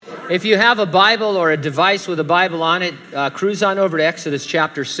If you have a Bible or a device with a Bible on it, cruise on over to Exodus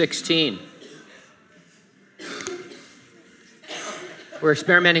chapter 16. We're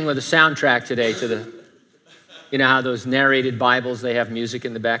experimenting with a soundtrack today to the, you know how those narrated Bibles, they have music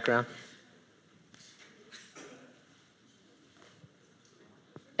in the background?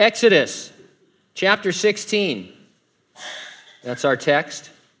 Exodus chapter 16. That's our text.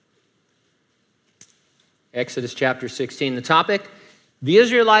 Exodus chapter 16. The topic, the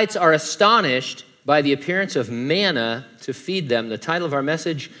Israelites are astonished by the appearance of manna to feed them. The title of our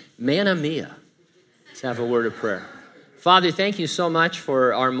message, Manna Mia. Let's have a word of prayer. Father, thank you so much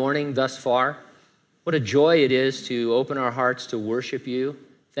for our morning thus far. What a joy it is to open our hearts to worship you.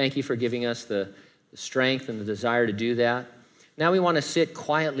 Thank you for giving us the strength and the desire to do that. Now we want to sit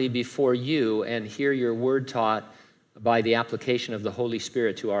quietly before you and hear your word taught by the application of the Holy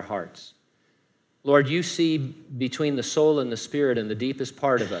Spirit to our hearts. Lord, you see between the soul and the spirit and the deepest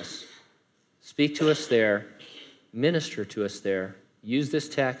part of us. Speak to us there. Minister to us there. Use this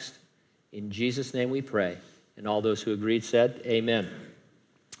text. In Jesus' name we pray. And all those who agreed said, amen.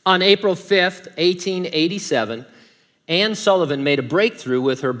 On April 5th, 1887, Anne Sullivan made a breakthrough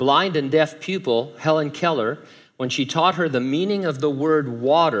with her blind and deaf pupil, Helen Keller, when she taught her the meaning of the word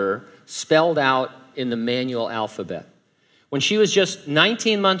water spelled out in the manual alphabet. When she was just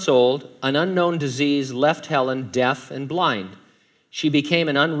 19 months old, an unknown disease left Helen deaf and blind. She became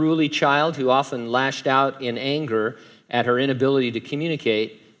an unruly child who often lashed out in anger at her inability to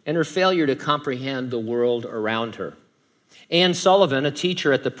communicate and her failure to comprehend the world around her. Anne Sullivan, a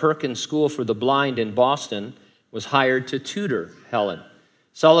teacher at the Perkins School for the Blind in Boston, was hired to tutor Helen.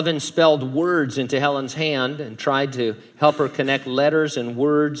 Sullivan spelled words into Helen's hand and tried to help her connect letters and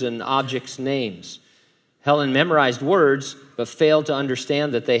words and objects' names. Helen memorized words, but failed to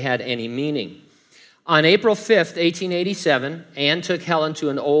understand that they had any meaning. On April 5th, 1887, Anne took Helen to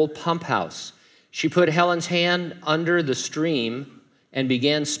an old pump house. She put Helen's hand under the stream and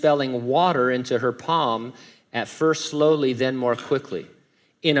began spelling water into her palm, at first slowly, then more quickly.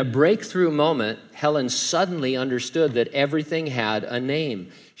 In a breakthrough moment, Helen suddenly understood that everything had a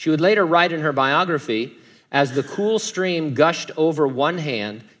name. She would later write in her biography, as the cool stream gushed over one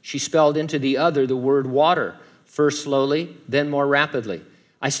hand, she spelled into the other the word water, first slowly, then more rapidly.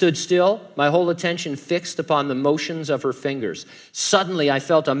 I stood still, my whole attention fixed upon the motions of her fingers. Suddenly, I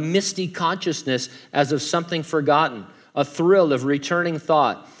felt a misty consciousness as of something forgotten, a thrill of returning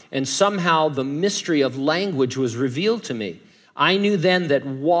thought, and somehow the mystery of language was revealed to me. I knew then that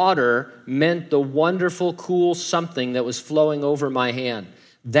water meant the wonderful, cool something that was flowing over my hand.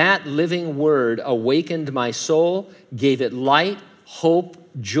 That living word awakened my soul, gave it light, hope,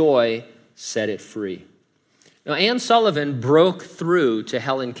 joy, set it free. Now, Anne Sullivan broke through to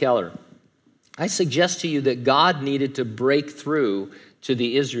Helen Keller. I suggest to you that God needed to break through to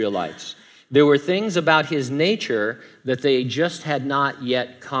the Israelites. There were things about his nature that they just had not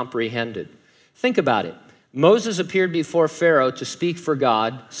yet comprehended. Think about it. Moses appeared before Pharaoh to speak for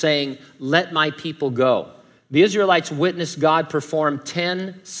God, saying, "Let my people go." The Israelites witnessed God perform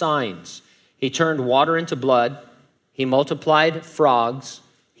 10 signs. He turned water into blood. He multiplied frogs.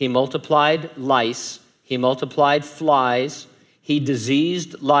 He multiplied lice. He multiplied flies. He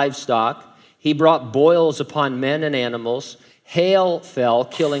diseased livestock. He brought boils upon men and animals. Hail fell,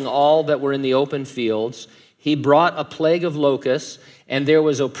 killing all that were in the open fields. He brought a plague of locusts, and there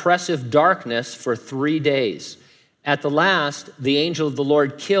was oppressive darkness for 3 days. At the last, the angel of the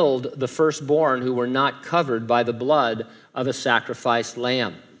Lord killed the firstborn who were not covered by the blood of a sacrificed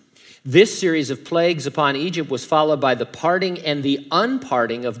lamb. This series of plagues upon Egypt was followed by the parting and the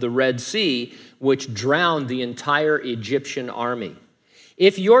unparting of the Red Sea, which drowned the entire Egyptian army.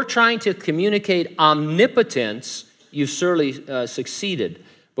 If you're trying to communicate omnipotence, you've certainly succeeded.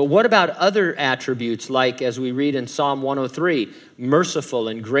 But what about other attributes like, as we read in Psalm 103, merciful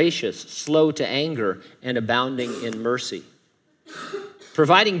and gracious, slow to anger, and abounding in mercy?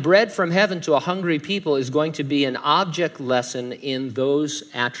 Providing bread from heaven to a hungry people is going to be an object lesson in those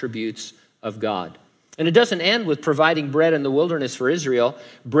attributes of God. And it doesn't end with providing bread in the wilderness for Israel.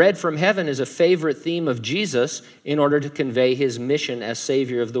 Bread from heaven is a favorite theme of Jesus in order to convey his mission as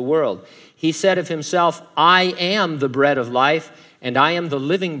Savior of the world. He said of himself, "I am the bread of life, and I am the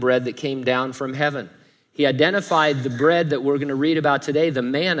living bread that came down from heaven." He identified the bread that we're going to read about today, the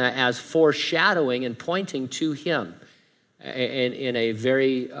manna, as foreshadowing and pointing to him in a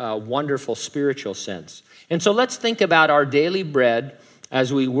very wonderful spiritual sense. And so let's think about our daily bread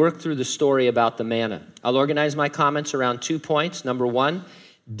as we work through the story about the manna. I'll organize my comments around 2 points. Number 1,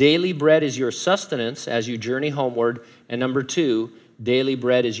 daily bread is your sustenance as you journey homeward. And number 2, daily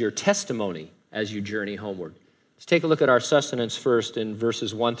bread is your testimony as you journey homeward. Let's take a look at our sustenance first in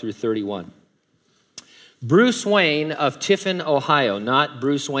verses 1 through 31. Bruce Wayne of Tiffin, Ohio, not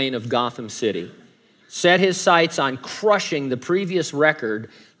Bruce Wayne of Gotham City, set his sights on crushing the previous record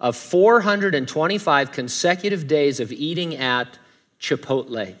of 425 consecutive days of eating at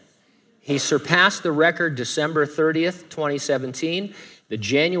Chipotle. He surpassed the record December 30th, 2017. The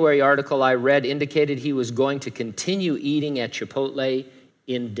January article I read indicated he was going to continue eating at Chipotle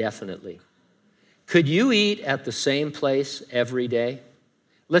indefinitely. Could you eat at the same place every day?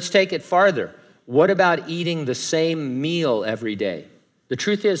 Let's take it farther. What about eating the same meal every day? The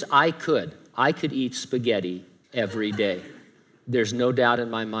truth is, I could eat spaghetti every day. There's no doubt in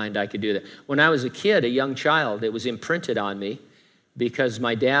my mind I could do that. When I was a kid, a young child, it was imprinted on me because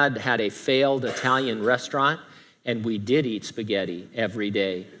my dad had a failed Italian restaurant, and we did eat spaghetti every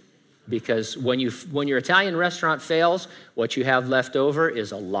day. Because when your Italian restaurant fails, what you have left over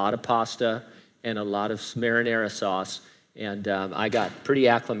is a lot of pasta and a lot of marinara sauce. And I got pretty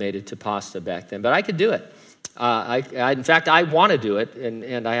acclimated to pasta back then, but I could do it. In fact, I want to do it,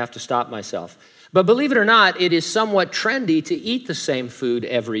 and I have to stop myself. But believe it or not, it is somewhat trendy to eat the same food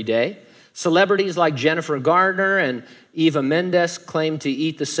every day. Celebrities like Jennifer Garner and Eva Mendes claim to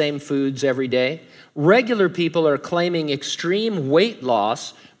eat the same foods every day. Regular people are claiming extreme weight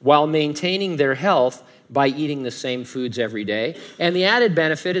loss while maintaining their health by eating the same foods every day. And the added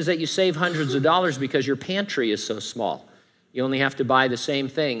benefit is that you save hundreds of dollars because your pantry is so small. You only have to buy the same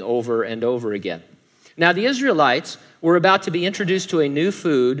thing over and over again. Now, the Israelites were about to be introduced to a new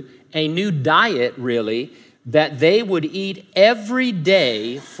food, a new diet, really, that they would eat every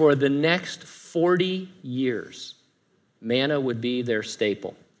day for the next 40 years. Manna would be their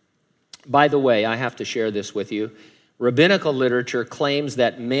staple. By the way, I have to share this with you. Rabbinical literature claims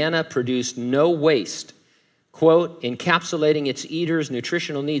that manna produced no waste, quote, encapsulating its eaters'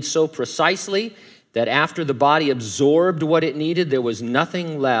 nutritional needs so precisely that after the body absorbed what it needed, there was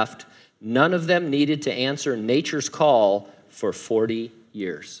nothing left. None of them needed to answer nature's call for 40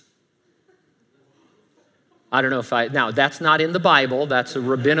 years. I don't know now that's not in the Bible, that's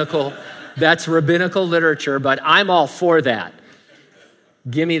rabbinical literature, but I'm all for that.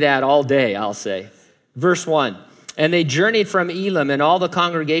 Give me that all day, I'll say. Verse 1, and they journeyed from Elim, and all the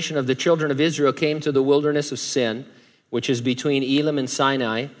congregation of the children of Israel came to the wilderness of Sin, which is between Elim and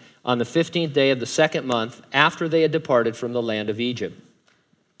Sinai, on the 15th day of the second month, after they had departed from the land of Egypt.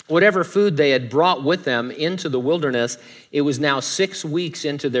 Whatever food they had brought with them into the wilderness, it was now 6 weeks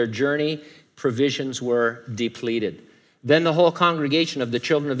into their journey. Provisions were depleted. Then the whole congregation of the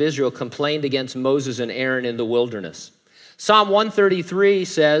children of Israel complained against Moses and Aaron in the wilderness. Psalm 133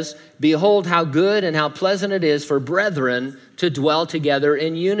 says, behold how good and how pleasant it is for brethren to dwell together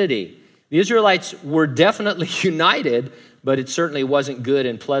in unity. The Israelites were definitely united, but it certainly wasn't good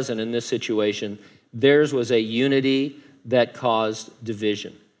and pleasant in this situation. Theirs was a unity that caused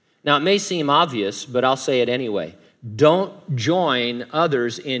division. Now, it may seem obvious, but I'll say it anyway. Don't join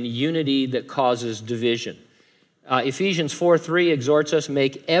others in unity that causes division. Ephesians 4:3 exhorts us,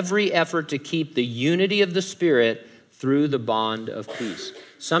 make every effort to keep the unity of the Spirit through the bond of peace.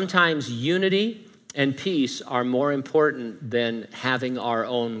 Sometimes unity and peace are more important than having our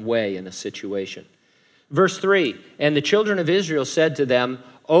own way in a situation. Verse 3, and the children of Israel said to them,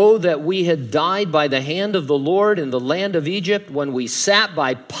 oh, that we had died by the hand of the Lord in the land of Egypt when we sat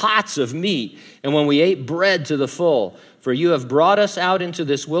by pots of meat and when we ate bread to the full. For you have brought us out into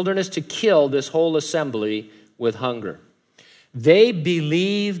this wilderness to kill this whole assembly with hunger. They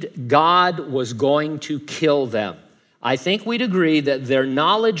believed God was going to kill them. I think we'd agree that their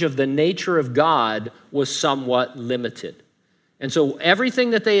knowledge of the nature of God was somewhat limited. And so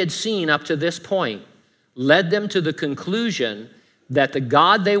everything that they had seen up to this point led them to the conclusion that the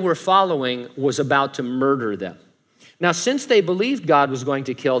God they were following was about to murder them. Now, since they believed God was going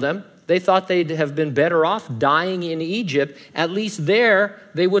to kill them, they thought they'd have been better off dying in Egypt. At least there,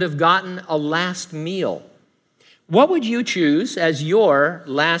 they would have gotten a last meal. What would you choose as your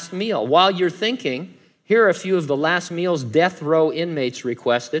last meal? While you're thinking, here are a few of the last meals death row inmates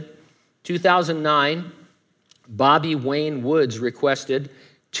requested. 2009, Bobby Wayne Woods requested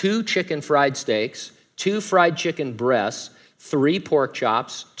 2 chicken fried steaks, 2 fried chicken breasts, 3 pork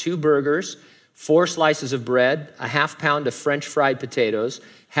chops, 2 burgers, 4 slices of bread, a half pound of French fried potatoes,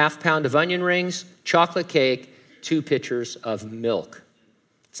 half pound of onion rings, chocolate cake, 2 pitchers of milk.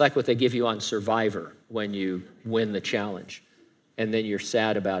 It's like what they give you on Survivor when you win the challenge, and then you're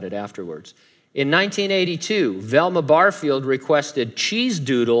sad about it afterwards. In 1982, Velma Barfield requested cheese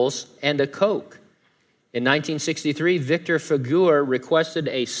doodles and a Coke. In 1963, Victor Fagur requested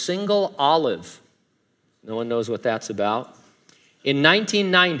a single olive. No one knows what that's about. In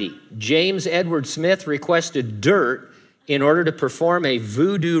 1990, James Edward Smith requested dirt in order to perform a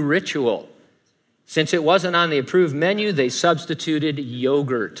voodoo ritual. Since it wasn't on the approved menu, they substituted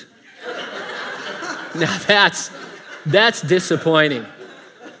yogurt. Now that's disappointing.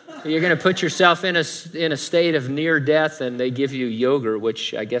 You're going to put yourself in a state of near death and they give you yogurt,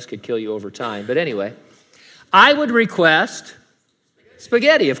 which I guess could kill you over time. But anyway, I would request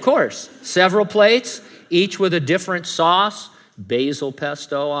spaghetti, of course. Several plates, each with a different sauce. Basil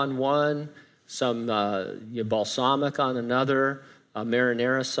pesto on one, some balsamic on another,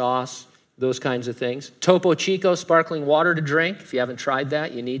 marinara sauce, those kinds of things. Topo Chico sparkling water to drink. If you haven't tried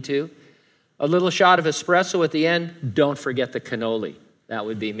that, you need to. A little shot of espresso at the end. Don't forget the cannoli. That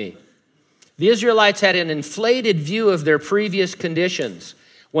would be me. The Israelites had an inflated view of their previous conditions.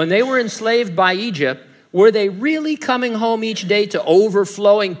 When they were enslaved by Egypt, were they really coming home each day to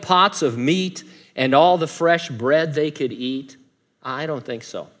overflowing pots of meat and all the fresh bread they could eat? I don't think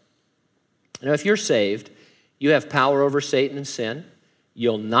so. Now, if you're saved, you have power over Satan and sin.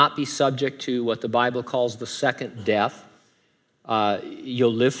 You'll not be subject to what the Bible calls the second death.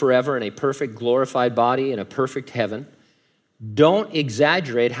 You'll live forever in a perfect, glorified body in a perfect heaven. Don't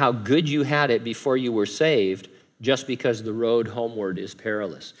exaggerate how good you had it before you were saved just because the road homeward is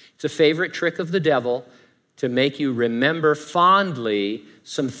perilous. It's a favorite trick of the devil to make you remember fondly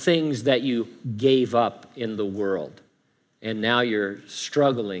some things that you gave up in the world. And now you're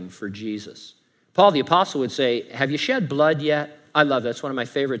struggling for Jesus. Paul the apostle would say, have you shed blood yet? I love that. That's one of my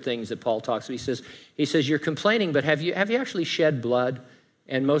favorite things that Paul talks about. He says, you're complaining, but have you actually shed blood?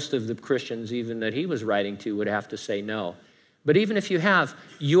 And most of the Christians, even that he was writing to, would have to say no. But even if you have,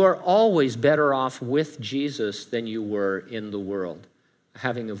 you are always better off with Jesus than you were in the world,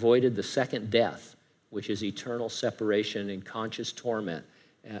 having avoided the second death, which is eternal separation and conscious torment.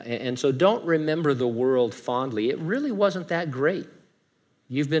 And so don't remember the world fondly. It really wasn't that great.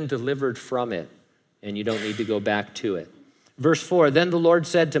 You've been delivered from it, and you don't need to go back to it. Verse 4, then the Lord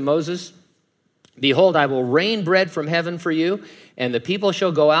said to Moses, behold, I will rain bread from heaven for you, and the people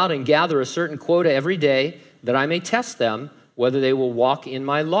shall go out and gather a certain quota every day, that I may test them whether they will walk in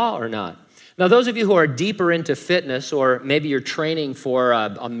my law or not. Now, those of you who are deeper into fitness, or maybe you're training for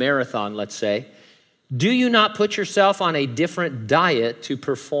a marathon, let's say, do you not put yourself on a different diet to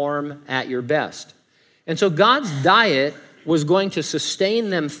perform at your best? And so God's diet was going to sustain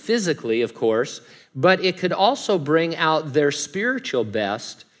them physically, of course, but it could also bring out their spiritual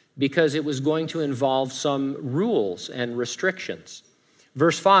best because it was going to involve some rules and restrictions.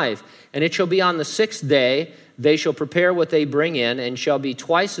 Verse 5, and it shall be on the 6th day, they shall prepare what they bring in, and shall be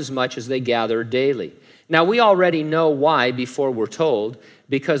twice as much as they gather daily. Now, we already know why before we're told,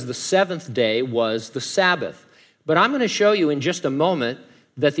 because the 7th day was the Sabbath. But I'm going to show you in just a moment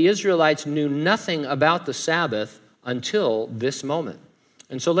that the Israelites knew nothing about the Sabbath until this moment.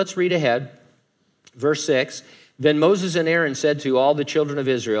 And so let's read ahead. Verse 6, then Moses and Aaron said to all the children of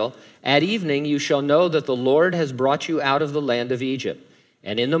Israel, at evening you shall know that the Lord has brought you out of the land of Egypt.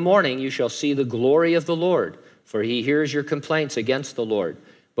 And in the morning you shall see the glory of the Lord, for he hears your complaints against the Lord.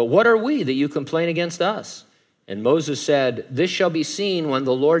 But what are we that you complain against us? And Moses said, this shall be seen when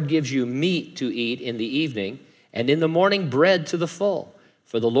the Lord gives you meat to eat in the evening, and in the morning bread to the full.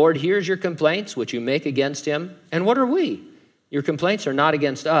 For the Lord hears your complaints, which you make against him. And what are we? Your complaints are not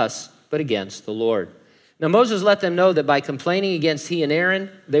against us, but against the Lord. Now Moses let them know that by complaining against he and Aaron,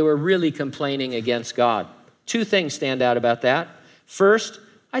 they were really complaining against God. Two things stand out about that. First,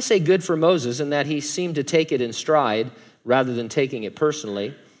 I say good for Moses in that he seemed to take it in stride rather than taking it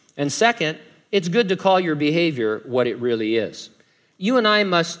personally. And second, it's good to call your behavior what it really is. You and I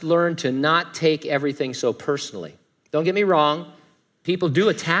must learn to not take everything so personally. Don't get me wrong, people do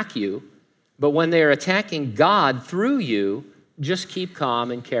attack you, but when they're attacking God through you, just keep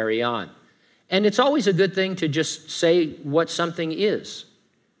calm and carry on. And it's always a good thing to just say what something is.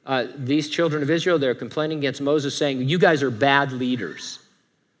 These children of Israel, they're complaining against Moses, saying, you guys are bad leaders.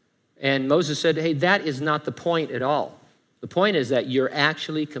 And Moses said, hey, that is not the point at all. The point is that you're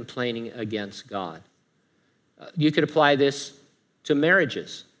actually complaining against God. You could apply this to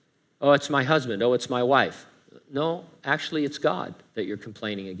marriages. Oh, it's my husband. Oh, it's my wife. No, actually, it's God that you're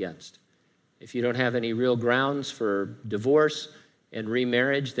complaining against. If you don't have any real grounds for divorce and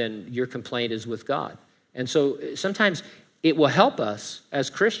remarriage, then your complaint is with God. And so sometimes it will help us as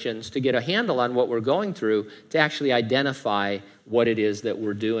Christians to get a handle on what we're going through to actually identify what it is that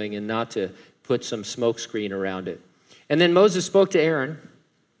we're doing and not to put some smokescreen around it. And then Moses spoke to Aaron,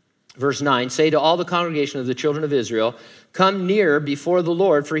 verse 9, say to all the congregation of the children of Israel, come near before the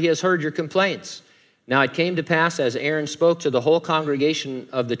Lord, for he has heard your complaints. Now it came to pass as Aaron spoke to the whole congregation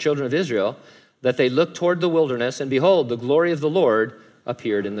of the children of Israel, that they looked toward the wilderness, and behold, the glory of the Lord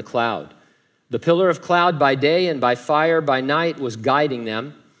appeared in the cloud. The pillar of cloud by day and by fire by night was guiding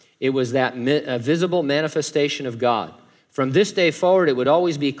them. It was that visible manifestation of God. From this day forward, it would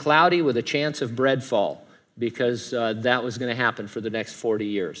always be cloudy with a chance of breadfall, because that was going to happen for the next 40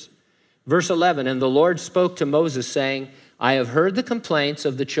 years. Verse 11, and the Lord spoke to Moses, saying, I have heard the complaints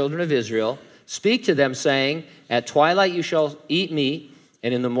of the children of Israel. Speak to them, saying, at twilight you shall eat meat,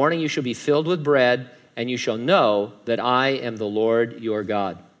 and in the morning you shall be filled with bread, and you shall know that I am the Lord your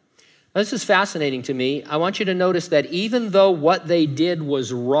God. Now, this is fascinating to me. I want you to notice that even though what they did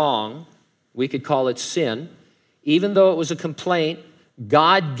was wrong, we could call it sin, even though it was a complaint,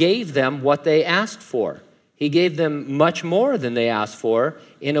 God gave them what they asked for. He gave them much more than they asked for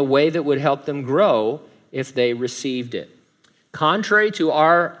in a way that would help them grow if they received it. Contrary to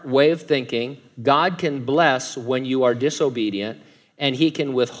our way of thinking, God can bless when you are disobedient, and he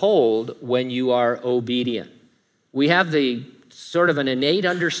can withhold when you are obedient. We have the sort of an innate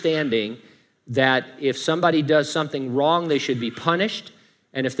understanding that if somebody does something wrong, they should be punished,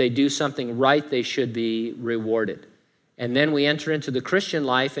 and if they do something right, they should be rewarded. And then we enter into the Christian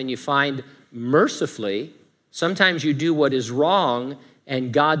life, and you find mercifully, sometimes you do what is wrong,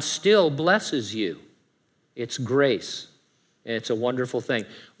 and God still blesses you. It's grace. And it's a wonderful thing.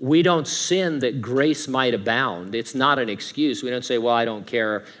 We don't sin that grace might abound. It's not an excuse. We don't say, well, I don't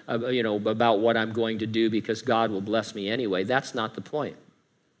care about what I'm going to do because God will bless me anyway. That's not the point.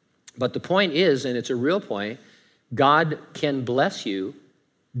 But the point is, and it's a real point, God can bless you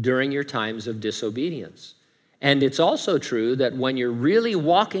during your times of disobedience. And it's also true that when you're really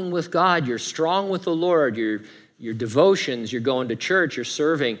walking with God, you're strong with the Lord, your devotions, you're going to church, you're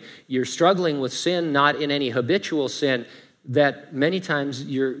serving, you're struggling with sin, not in any habitual sin, that many times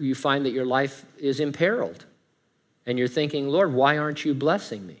you find that your life is imperiled. And you're thinking, Lord, why aren't you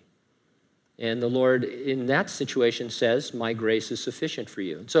blessing me? And the Lord in that situation says, my grace is sufficient for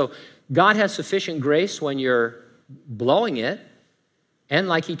you. And so God has sufficient grace when you're blowing it. And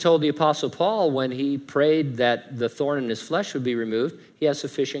like he told the Apostle Paul when he prayed that the thorn in his flesh would be removed, he has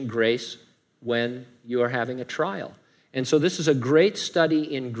sufficient grace when you are having a trial. And so this is a great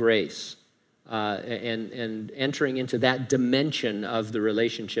study in grace. And entering into that dimension of the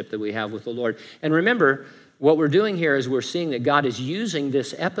relationship that we have with the Lord. And remember, what we're doing here is we're seeing that God is using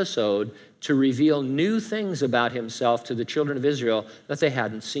this episode to reveal new things about himself to the children of Israel that they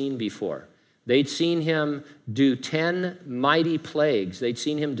hadn't seen before. They'd seen him do 10 mighty plagues. They'd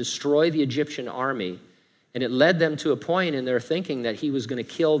seen him destroy the Egyptian army. And it led them to a point in their thinking that he was going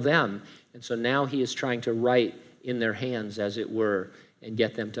to kill them. And so now he is trying to write in their hands, as it were, and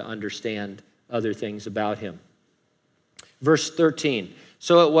get them to understand other things about him. Verse 13,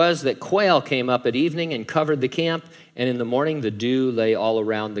 so it was that quail came up at evening and covered the camp, and in the morning the dew lay all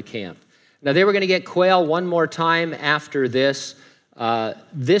around the camp. Now they were going to get quail one more time after this.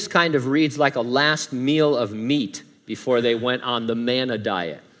 This kind of reads like a last meal of meat before they went on the manna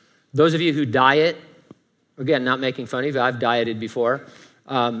diet. Those of you who diet, again, not making fun of you, I've dieted before,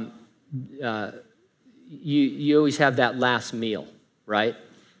 you always have that last meal, right?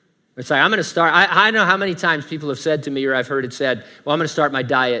 It's like, I'm going to start, I know how many times people have said to me, or I've heard it said, well, I'm going to start my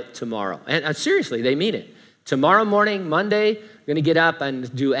diet tomorrow. And seriously, they mean it. Tomorrow morning, Monday, I'm going to get up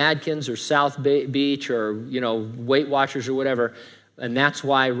and do Atkins or South Beach or, Weight Watchers or whatever. And that's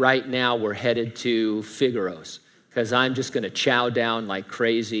why right now we're headed to Figaro's, because I'm just going to chow down like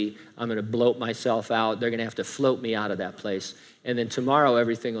crazy. I'm going to bloat myself out. They're going to have to float me out of that place. And then tomorrow,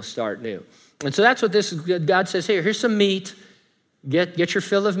 everything will start new. And so that's what God says here. Here's some meat. Get your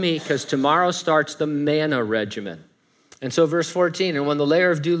fill of meat, because tomorrow starts the manna regimen. And so verse 14, and when the layer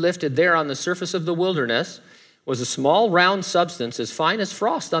of dew lifted, there on the surface of the wilderness was a small round substance as fine as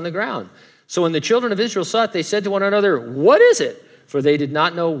frost on the ground. So when the children of Israel saw it, they said to one another, what is it? For they did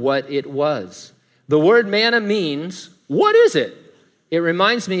not know what it was. The word manna means, what is it? It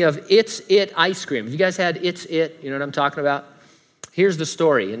reminds me of It's It ice cream. Have you guys had It's It? You know what I'm talking about? Here's the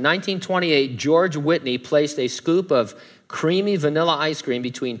story. In 1928, George Whitney placed a scoop of creamy vanilla ice cream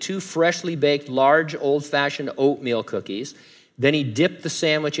between two freshly baked large old-fashioned oatmeal cookies. Then he dipped the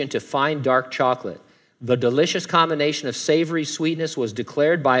sandwich into fine dark chocolate. The delicious combination of savory sweetness was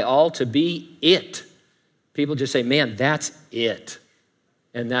declared by all to be it. People just say, man, that's it.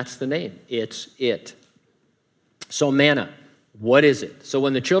 And that's the name. It's it. So manna, what is it? So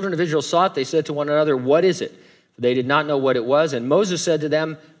when the children of Israel saw it, they said to one another, what is it? They did not know what it was. And Moses said to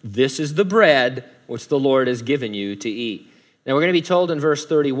them, this is the bread which the Lord has given you to eat. Now we're going to be told in verse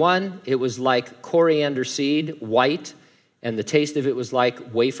 31, it was like coriander seed, white, and the taste of it was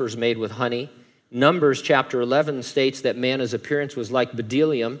like wafers made with honey. Numbers chapter 11 states that manna's appearance was like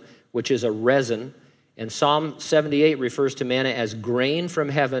bdellium, which is a resin. And Psalm 78 refers to manna as grain from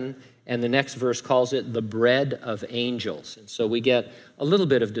heaven, and the next verse calls it the bread of angels. And so we get a little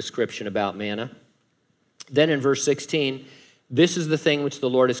bit of description about manna. Then in verse 16, this is the thing which the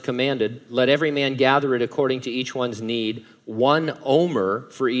Lord has commanded. Let every man gather it according to each one's need, 1 omer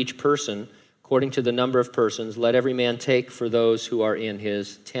for each person, according to the number of persons. Let every man take for those who are in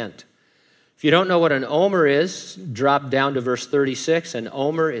his tent. If you don't know what an omer is, drop down to verse 36. An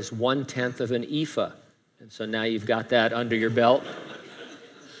omer is 1/10 of an ephah. And so now you've got that under your belt.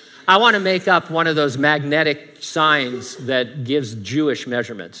 I want to make up one of those magnetic signs that gives Jewish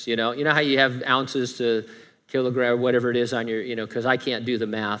measurements. You know how you have ounces to kilogram, or whatever it is on your, because I can't do the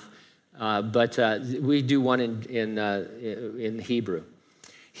math. But we do one in Hebrew.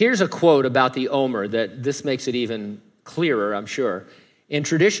 Here's a quote about the omer that this makes it even clearer, I'm sure. In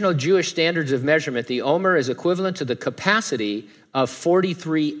traditional Jewish standards of measurement, the omer is equivalent to the capacity of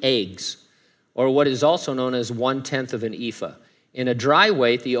 43 eggs, or what is also known as 1/10 of an ephah. In a dry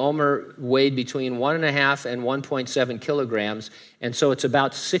weight, the omer weighed between 1.5 and 1.7 kilograms, and so it's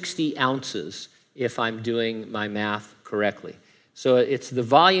about 60 ounces if I'm doing my math correctly. So it's the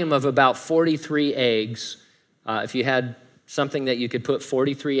volume of about 43 eggs. If you had something that you could put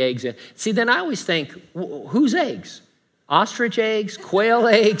 43 eggs in. See, then I always think, whose eggs? Ostrich eggs, quail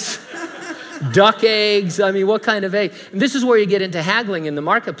eggs, duck eggs? I mean, what kind of egg? And this is where you get into haggling in the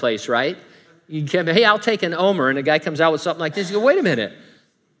marketplace, right? You can, hey, I'll take an omer, and a guy comes out with something like this. You go, wait a minute.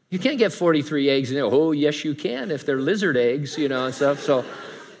 You can't get 43 eggs. And oh, yes, you can if they're lizard eggs, and stuff. So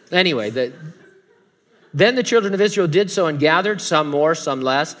anyway, then the children of Israel did so and gathered, some more, some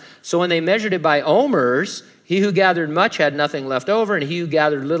less. So when they measured it by omers, he who gathered much had nothing left over, and he who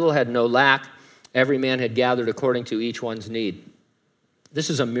gathered little had no lack. Every man had gathered according to each one's need. This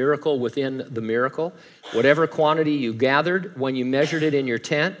is a miracle within the miracle. Whatever quantity you gathered, when you measured it in your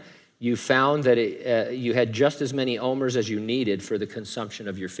tent, you found that you had just as many omers as you needed for the consumption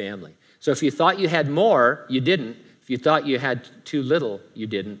of your family. So if you thought you had more, you didn't. If you thought you had too little, you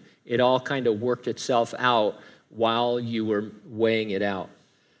didn't. It all kind of worked itself out while you were weighing it out.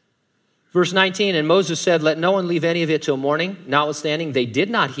 Verse 19, and Moses said, let no one leave any of it till morning. Notwithstanding, they did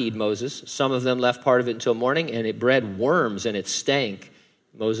not heed Moses. Some of them left part of it until morning, and it bred worms and it stank.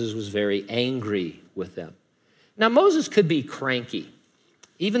 Moses was very angry with them. Now, Moses could be cranky.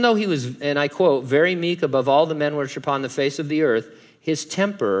 Even though he was, and I quote, very meek above all the men which are upon the face of the earth, his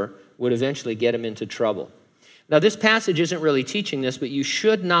temper would eventually get him into trouble. Now, this passage isn't really teaching this, but you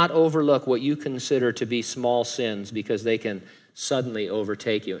should not overlook what you consider to be small sins because they can suddenly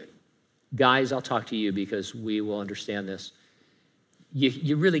overtake you. Guys, I'll talk to you because we will understand this.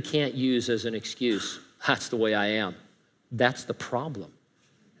 You really can't use as an excuse, that's the way I am. That's the problem.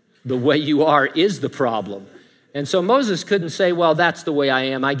 The way you are is the problem. And so Moses couldn't say, well, that's the way I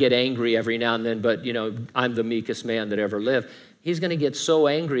am. I get angry every now and then, but, I'm the meekest man that ever lived. He's going to get so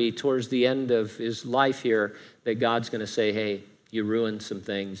angry towards the end of his life here that God's going to say, hey, you ruined some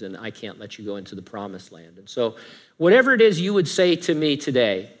things, and I can't let you go into the promised land. And so whatever it is you would say to me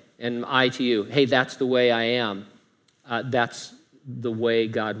today, and I to you, hey, that's the way I am, that's the way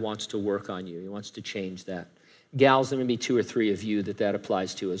God wants to work on you. He wants to change that. Gals, there may be 2 or 3 of you that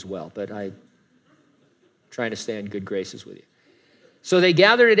applies to as well, but I'm trying to stay in good graces with you. So they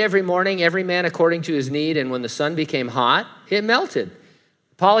gathered it every morning, every man according to his need, and when the sun became hot, it melted.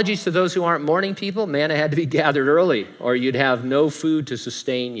 Apologies to those who aren't morning people, manna had to be gathered early, or you'd have no food to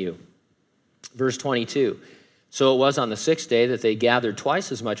sustain you. Verse 22. So it was on the 6th day that they gathered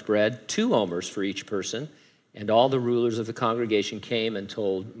twice as much bread, 2 omers for each person, and all the rulers of the congregation came and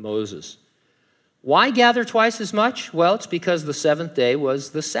told Moses. Why gather twice as much? Well, it's because the 7th day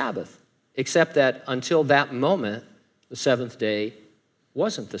was the Sabbath, except that until that moment, the 7th day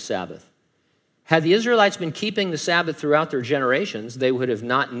wasn't the Sabbath. Had the Israelites been keeping the Sabbath throughout their generations, they would have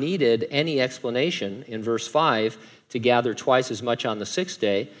not needed any explanation in verse 5 to gather twice as much on the 6th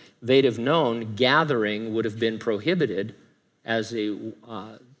day. They'd have known gathering would have been prohibited as a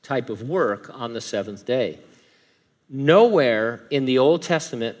type of work on the 7th day. Nowhere in the Old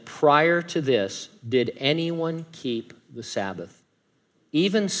Testament prior to this did anyone keep the Sabbath.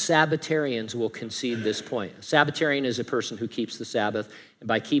 Even Sabbatarians will concede this point. A Sabbatarian is a person who keeps the Sabbath. And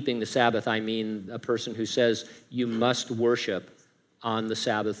by keeping the Sabbath, I mean a person who says you must worship on the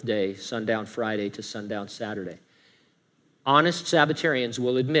Sabbath day, sundown Friday to sundown Saturday. Honest Sabbatarians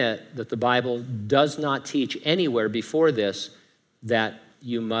will admit that the Bible does not teach anywhere before this that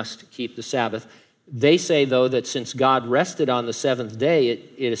you must keep the Sabbath. They say, though, that since God rested on the 7th day,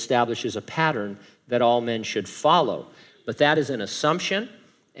 it establishes a pattern that all men should follow. But that is an assumption,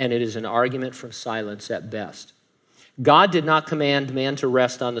 and it is an argument for silence at best. God did not command man to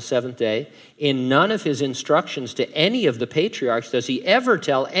rest on the seventh day. In none of his instructions to any of the patriarchs does he ever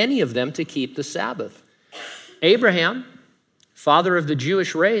tell any of them to keep the Sabbath. Abraham, father of the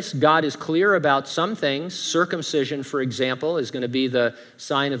Jewish race, God is clear about some things. Circumcision, for example, is going to be the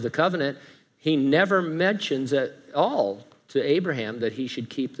sign of the covenant. He never mentions at all to Abraham that he should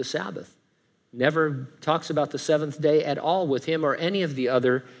keep the Sabbath. Never talks about the seventh day at all with him or any of the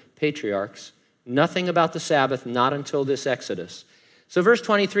other patriarchs. Nothing about the Sabbath, not until this Exodus. So verse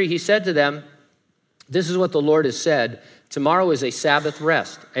 23, he said to them, this is what the Lord has said. Tomorrow is a Sabbath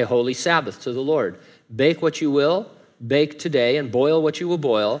rest, a holy Sabbath to the Lord. Bake what you will, bake today, and boil what you will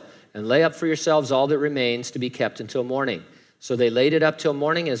boil, and lay up for yourselves all that remains to be kept until morning. So they laid it up till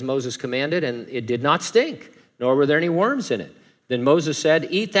morning as Moses commanded, and it did not stink, nor were there any worms in it. Then Moses said,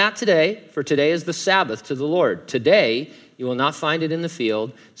 eat that today, for today is the Sabbath to the Lord. Today you will not find it in the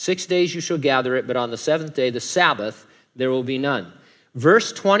field. 6 days you shall gather it, but on the seventh day, the Sabbath, there will be none.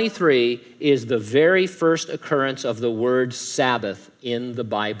 Verse 23 is the very first occurrence of the word Sabbath in the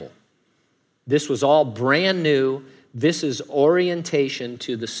Bible. This was all brand new. This is orientation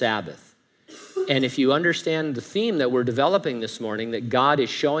to the Sabbath. And if you understand the theme that we're developing this morning, that God is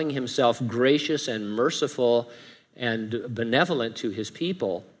showing himself gracious and merciful and benevolent to his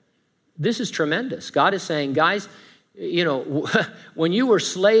people, this is tremendous. God is saying, guys, you know, when you were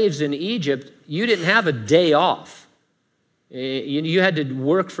slaves in Egypt, you didn't have a day off. You had to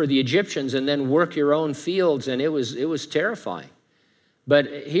work for the Egyptians and then work your own fields, and it was terrifying.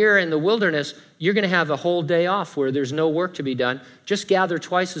 But here in the wilderness, you're going to have a whole day off where there's no work to be done. Just gather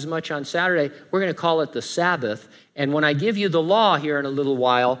twice as much on Saturday. We're going to call it the Sabbath. And when I give you the law here in a little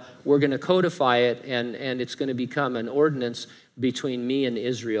while, we're going to codify it, and it's going to become an ordinance between me and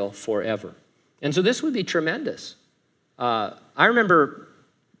Israel forever. And so this would be tremendous. I remember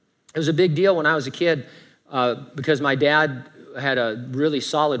it was a big deal when I was a kid because my dad had a really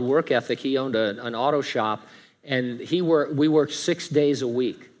solid work ethic. He owned an auto shop, and we worked 6 days a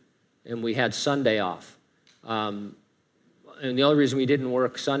week, and we had Sunday off. And the only reason we didn't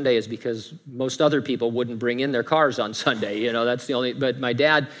work Sunday is because most other people wouldn't bring in their cars on Sunday. You know, that's the only, but my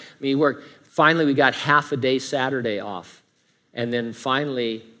dad, he worked. Finally, we got half a day Saturday off. And then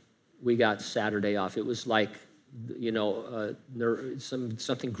finally, we got Saturday off. It was like, you know,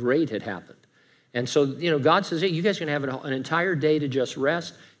 something great had happened. And so, you know, God says, hey, you guys are going to have an entire day to just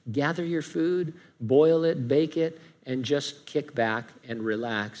rest, gather your food, boil it, bake it, and just kick back and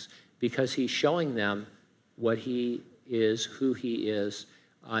relax, because he's showing them what he is, who he is,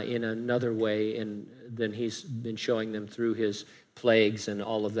 in another way than he's been showing them through his plagues and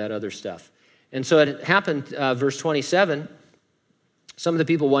all of that other stuff. And so it happened, verse 27, some of the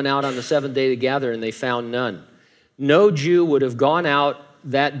people went out on the seventh day to gather, and they found none. No Jew would have gone out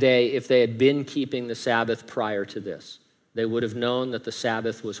that day if they had been keeping the Sabbath prior to this. They would have known that the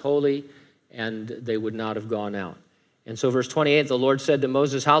Sabbath was holy, and they would not have gone out. And so verse 28, the Lord said to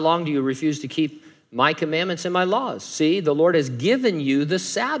Moses, how long do you refuse to keep my commandments and my laws? See, the Lord has given you the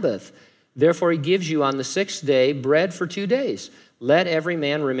Sabbath. Therefore he gives you on the sixth day bread for 2 days. Let every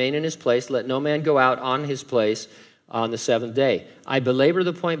man remain in his place. Let no man go out on his place on the seventh day. I belabor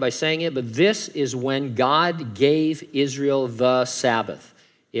the point by saying it, but this is when God gave Israel the Sabbath.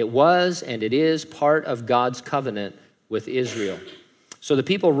 It was and it is part of God's covenant with Israel. So the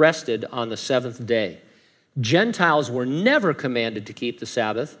people rested on the seventh day. Gentiles were never commanded to keep the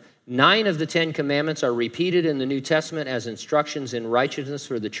Sabbath. 9 of the 10 commandments are repeated in the New Testament as instructions in righteousness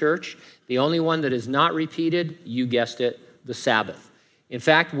for the church. The only one that is not repeated, you guessed it, the Sabbath. In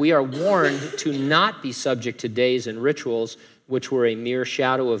fact, we are warned to not be subject to days and rituals which were a mere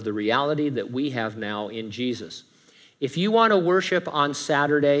shadow of the reality that we have now in Jesus. If you want to worship on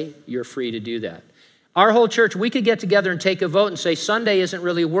Saturday, you're free to do that. Our whole church, we could get together and take a vote and say, Sunday isn't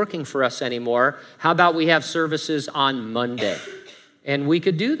really working for us anymore. How about we have services on Monday? And we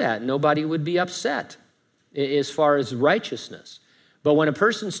could do that. Nobody would be upset as far as righteousness. But when a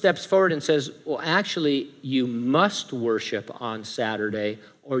person steps forward and says, well, actually, you must worship on Saturday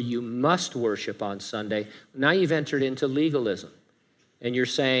or you must worship on Sunday, now you've entered into legalism. And you're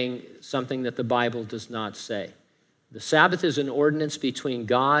saying something that the Bible does not say. The Sabbath is an ordinance between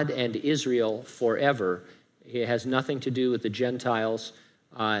God and Israel forever. It has nothing to do with the Gentiles.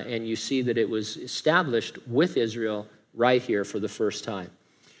 And you see that it was established with Israel right here for the first time.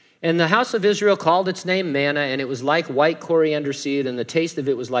 And the house of Israel called its name manna, and it was like white coriander seed, and the taste of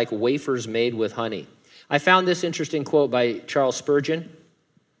it was like wafers made with honey. I found this interesting quote by Charles Spurgeon.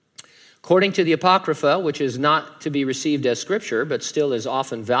 According to the Apocrypha, which is not to be received as scripture, but still is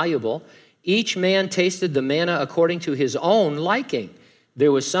often valuable, each man tasted the manna according to his own liking.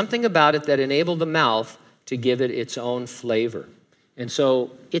 There was something about it that enabled the mouth to give it its own flavor. And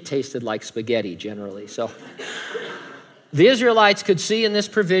so it tasted like spaghetti generally. So the Israelites could see in this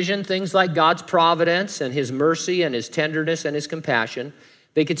provision things like God's providence and his mercy and his tenderness and his compassion.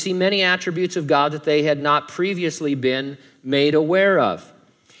 They could see many attributes of God that they had not previously been made aware of.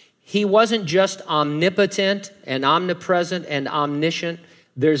 He wasn't just omnipotent and omnipresent and omniscient.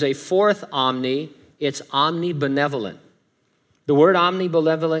 There's a fourth omni. It's omnibenevolent. The word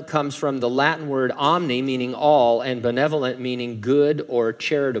omnibenevolent comes from the Latin word omni, meaning all, and benevolent, meaning good or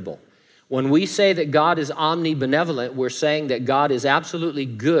charitable. When we say that God is omnibenevolent, we're saying that God is absolutely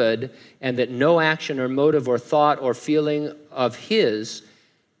good and that no action or motive or thought or feeling of his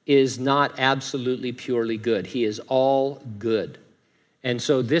is not absolutely purely good. He is all good. And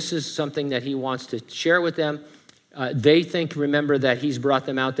so this is something that he wants to share with them. They think, remember, that he's brought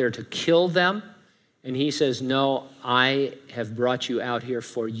them out there to kill them. And he says, no, I have brought you out here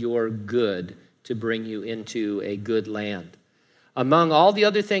for your good, to bring you into a good land. Among all the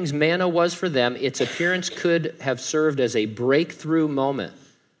other things manna was for them, its appearance could have served as a breakthrough moment.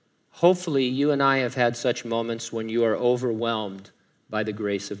 Hopefully, you and I have had such moments when you are overwhelmed by the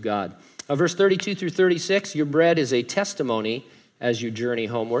grace of God. Verse 32 through 36, your bread is a testimony as you journey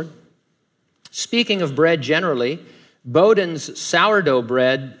homeward. Speaking of bread generally, Bowden's sourdough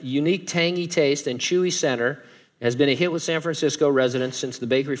bread, unique tangy taste and chewy center, has been a hit with San Francisco residents since the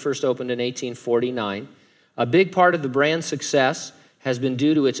bakery first opened in 1849. A big part of the brand's success has been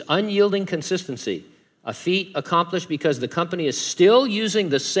due to its unyielding consistency, a feat accomplished because the company is still using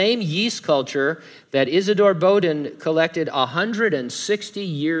the same yeast culture that Isidore Bowden collected 160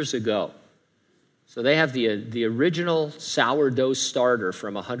 years ago. So they have the original sourdough starter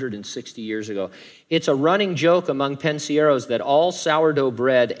from 160 years ago. It's a running joke among pensieros that all sourdough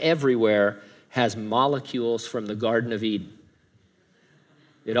bread everywhere has molecules from the Garden of Eden.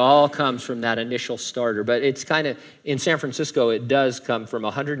 It all comes from that initial starter. But it's kind of, in San Francisco, it does come from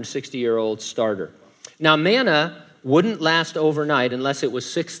a 160-year-old starter. Now, manna wouldn't last overnight unless it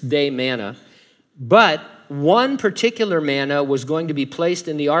was sixth-day manna. But one particular manna was going to be placed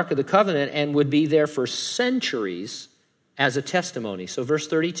in the Ark of the Covenant and would be there for centuries as a testimony. So verse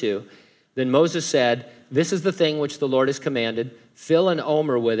 32, then Moses said, this is the thing which the Lord has commanded. Fill an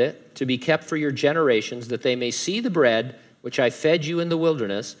omer with it to be kept for your generations, that they may see the bread which I fed you in the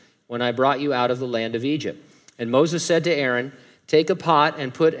wilderness when I brought you out of the land of Egypt. And Moses said to Aaron, take a pot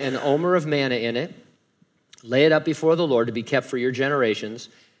and put an omer of manna in it. Lay it up before the Lord to be kept for your generations.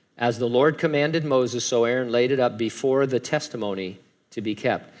 As the Lord commanded Moses, so Aaron laid it up before the testimony to be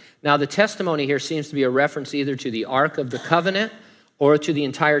kept. Now, the testimony here seems to be a reference either to the Ark of the Covenant or to the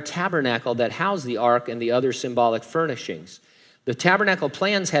entire tabernacle that housed the Ark and the other symbolic furnishings. The tabernacle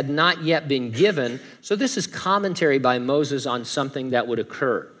plans had not yet been given, so this is commentary by Moses on something that would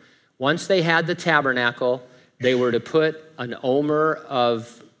occur. Once they had the tabernacle, they were to put an omer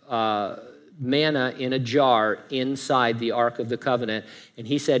of manna in a jar inside the Ark of the Covenant. And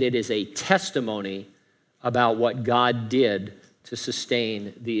he said it is a testimony about what God did to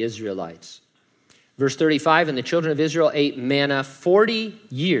sustain the Israelites. Verse 35, and the children of Israel ate manna 40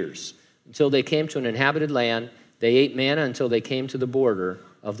 years until they came to an inhabited land. They ate manna until they came to the border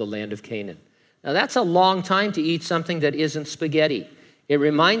of the land of Canaan. Now that's a long time to eat something that isn't spaghetti. It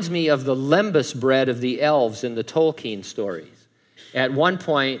reminds me of the lembas bread of the elves in the Tolkien stories. At one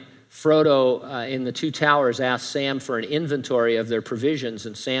point, Frodo in the Two Towers asked Sam for an inventory of their provisions,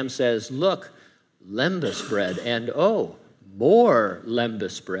 and Sam says, look, lembas bread, and oh, more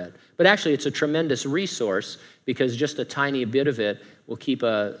lembas bread. But actually, it's a tremendous resource because just a tiny bit of it will keep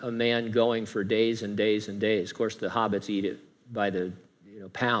a man going for days and days and days. Of course, the hobbits eat it by the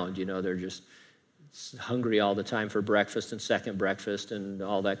pound. They're just hungry all the time for breakfast and second breakfast and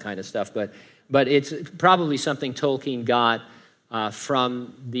all that kind of stuff. But it's probably something Tolkien got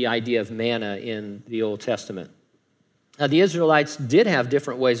from the idea of manna in the Old Testament. Now, the Israelites did have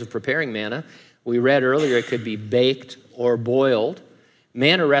different ways of preparing manna. We read earlier it could be baked or boiled.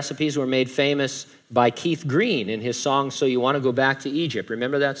 Manna recipes were made famous by Keith Green in his song, So You Want to Go Back to Egypt.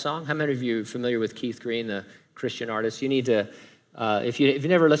 Remember that song? How many of you are familiar with Keith Green, the Christian artist? You need to, if you've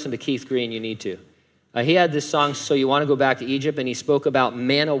never listened to Keith Green, you need to. He had this song, So You Want to Go Back to Egypt, and he spoke about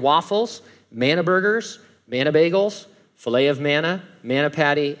manna waffles, manna burgers, manna bagels, filet of manna, manna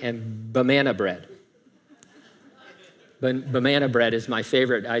patty, and banana bread. Banana bread is my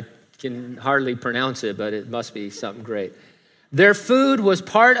favorite. I can hardly pronounce it, but it must be something great. Their food was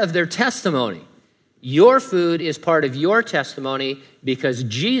part of their testimony. Your food is part of your testimony because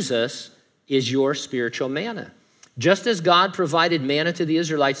Jesus is your spiritual manna. Just as God provided manna to the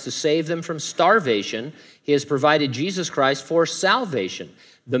Israelites to save them from starvation, he has provided Jesus Christ for salvation.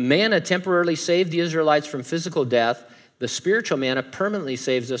 The manna temporarily saved the Israelites from physical death. The spiritual manna permanently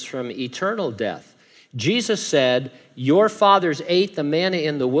saves us from eternal death. Jesus said, your fathers ate the manna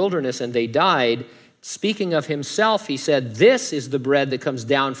in the wilderness and they died. Speaking of himself, he said, this is the bread that comes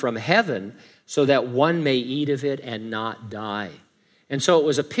down from heaven so that one may eat of it and not die. And so it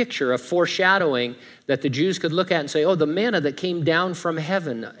was a picture, a foreshadowing that the Jews could look at and say, oh, the manna that came down from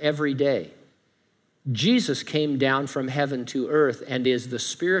heaven every day. Jesus came down from heaven to earth and is the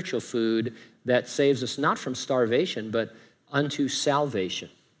spiritual food that saves us not from starvation, but unto salvation.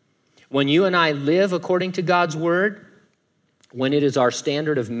 When you and I live according to God's word, when it is our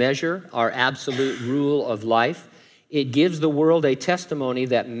standard of measure, our absolute rule of life, it gives the world a testimony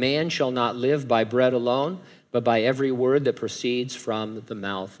that man shall not live by bread alone, but by every word that proceeds from the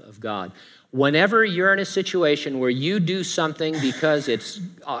mouth of God. Whenever you're in a situation where you do something because it's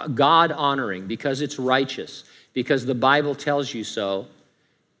God-honoring, because it's righteous, because the Bible tells you so,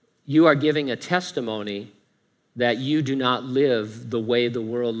 you are giving a testimony that you do not live the way the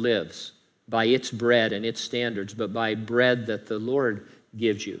world lives, by its bread and its standards, but by bread that the Lord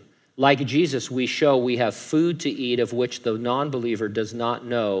gives you. Like Jesus, we show we have food to eat of which the non-believer does not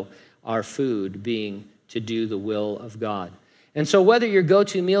know, our food being to do the will of God. And so whether your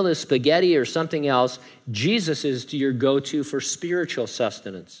go-to meal is spaghetti or something else, Jesus is your go-to for spiritual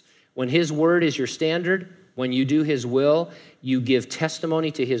sustenance. When his word is your standard, when you do his will, you give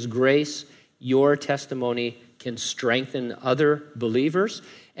testimony to his grace. Your testimony can strengthen other believers,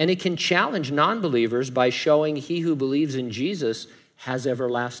 and it can challenge non-believers by showing he who believes in Jesus has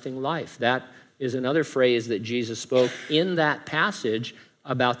everlasting life. That is another phrase that Jesus spoke in that passage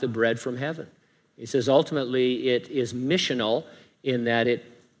about the bread from heaven. He says ultimately it is missional in that it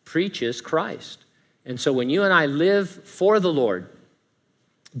preaches Christ. And so when you and I live for the Lord,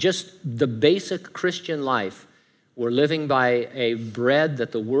 just the basic Christian life, we're living by a bread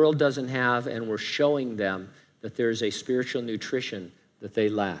that the world doesn't have, and we're showing them that there's a spiritual nutrition that they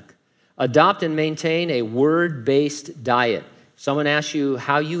lack. Adopt and maintain a word-based diet. Someone asks you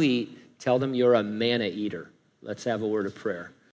how you eat, tell them you're a manna eater. Let's have a word of prayer.